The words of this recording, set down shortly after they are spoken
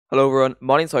Hello everyone,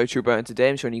 my name's YouTuber and today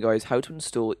I'm showing you guys how to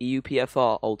install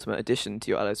EUPFR Ultimate Edition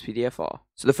to your LSPDFR.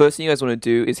 So the first thing you guys want to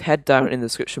do is head down in the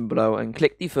description below and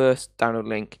click the first download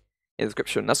link in the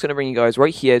description. That's going to bring you guys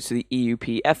right here to the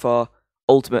EUPFR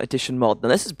Ultimate Edition mod. Now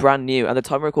this is brand new. At the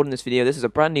time of recording this video, this is a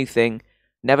brand new thing,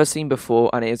 never seen before,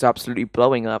 and it is absolutely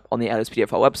blowing up on the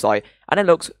LSPDFR website, and it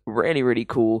looks really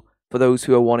cool for those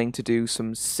who are wanting to do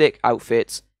some sick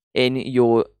outfits in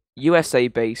your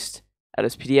USA-based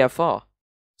LSPDFR.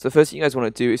 So the first thing you guys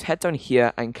want to do is head down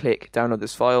here and click download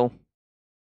this file.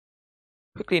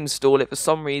 Quickly install it. For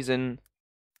some reason,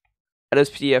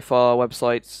 LSPDFR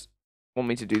websites want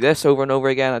me to do this over and over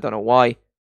again. I don't know why.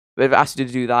 But if it asks you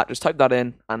to do that, just type that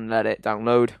in and let it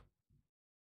download.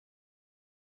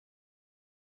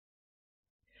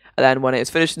 And then when it's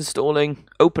finished installing,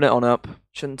 open it on up.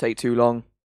 Shouldn't take too long.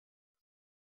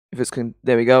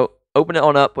 There we go. Open it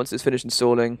on up once it's finished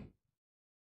installing.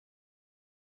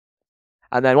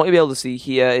 And then what you'll be able to see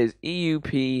here is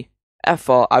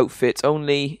EUPFR outfits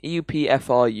only,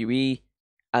 EUPFR UE,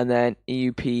 and then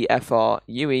EUPFR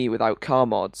UE without car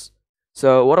mods.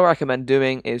 So what I recommend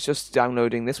doing is just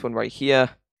downloading this one right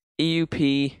here,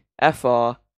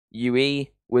 EUPFR UE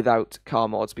without car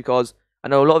mods, because I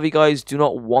know a lot of you guys do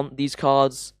not want these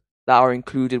cards that are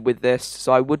included with this,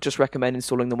 so I would just recommend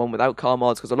installing the one without car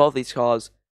mods, because a lot of these cards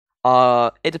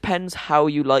it depends how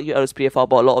you like your LSPDFR,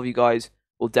 but a lot of you guys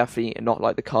will definitely not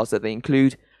like the cards that they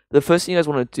include. The first thing you guys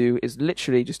want to do is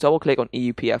literally just double click on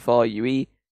EUPFR UE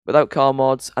without car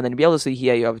mods, and then you'll be able to see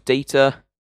here you have data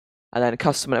and then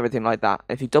custom and everything like that.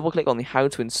 And if you double click on the how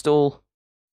to install,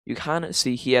 you can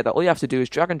see here that all you have to do is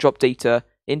drag and drop data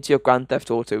into your Grand Theft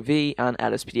Auto V and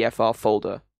LSPDFR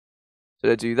folder. So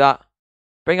to do that,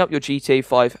 bring up your GTA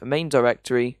 5 main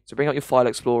directory, so bring up your file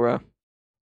explorer,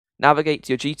 navigate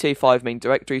to your GTA 5 main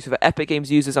directory. So for Epic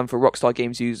Games users and for Rockstar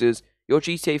Games users, your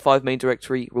GTA 5 main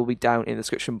directory will be down in the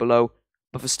description below,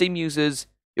 but for Steam users,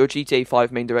 your GTA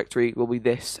 5 main directory will be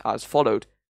this as followed.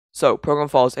 So,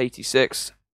 ProgramFiles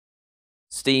 86,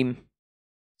 Steam,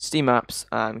 Steam Apps,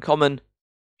 and Common.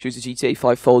 Choose the GTA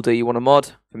 5 folder you want to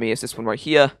mod. For me, it's this one right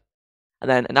here. And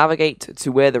then navigate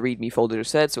to where the README folder is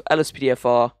said, so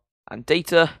LSPDFR and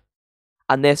data,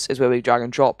 and this is where we drag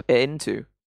and drop it into.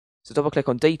 So double click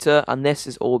on data, and this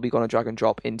is all we're going to drag and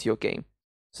drop into your game.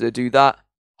 So to do that,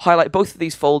 highlight both of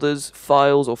these folders,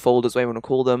 files or folders, whatever you want to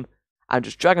call them, and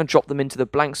just drag and drop them into the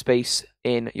blank space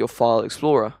in your file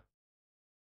explorer.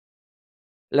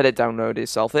 Let it download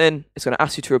itself in. It's going to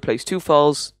ask you to replace two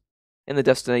files in the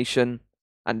destination,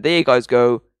 and there you guys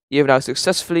go. You have now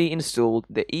successfully installed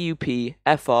the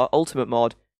EUPFR Ultimate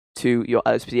mod to your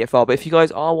LSPDFR. But if you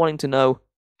guys are wanting to know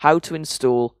how to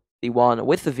install the one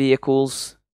with the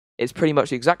vehicles, it's pretty much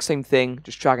the exact same thing,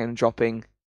 just dragging and dropping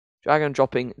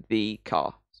the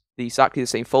car. Exactly the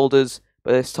same folders,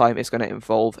 but this time it's going to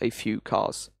involve a few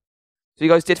cars. So if you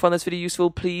guys did find this video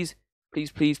useful, please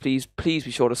be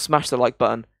sure to smash the like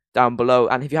button down below.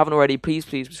 And if you haven't already, please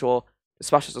be sure to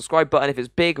smash the subscribe button. If it's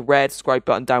big red subscribe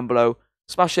button down below,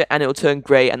 smash it and it'll turn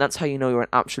grey, and that's how you know you're an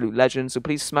absolute legend. So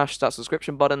please smash that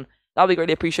subscription button. That would be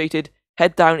greatly appreciated.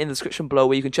 Head down in the description below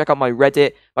where you can check out my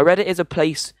Reddit. My Reddit is a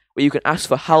place where you can ask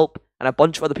for help, and a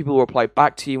bunch of other people will reply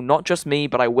back to you. Not just me,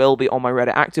 but I will be on my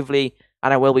Reddit actively,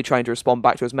 and I will be trying to respond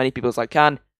back to as many people as I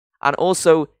can. And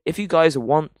also, if you guys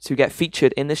want to get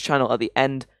featured in this channel at the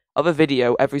end of a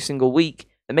video every single week,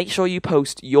 then make sure you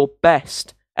post your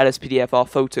best LSPDFR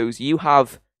photos you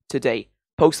have to date.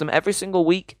 Post them every single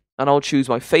week, and I'll choose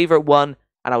my favorite one,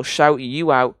 and I'll shout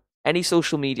you out. Any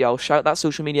social media, I'll shout that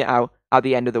social media out at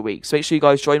the end of the week. So make sure you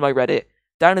guys join my Reddit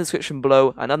down in the description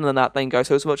below. And other than that, thank you guys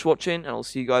so much for watching, and I'll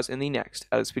see you guys in the next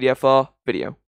LSPDFR video.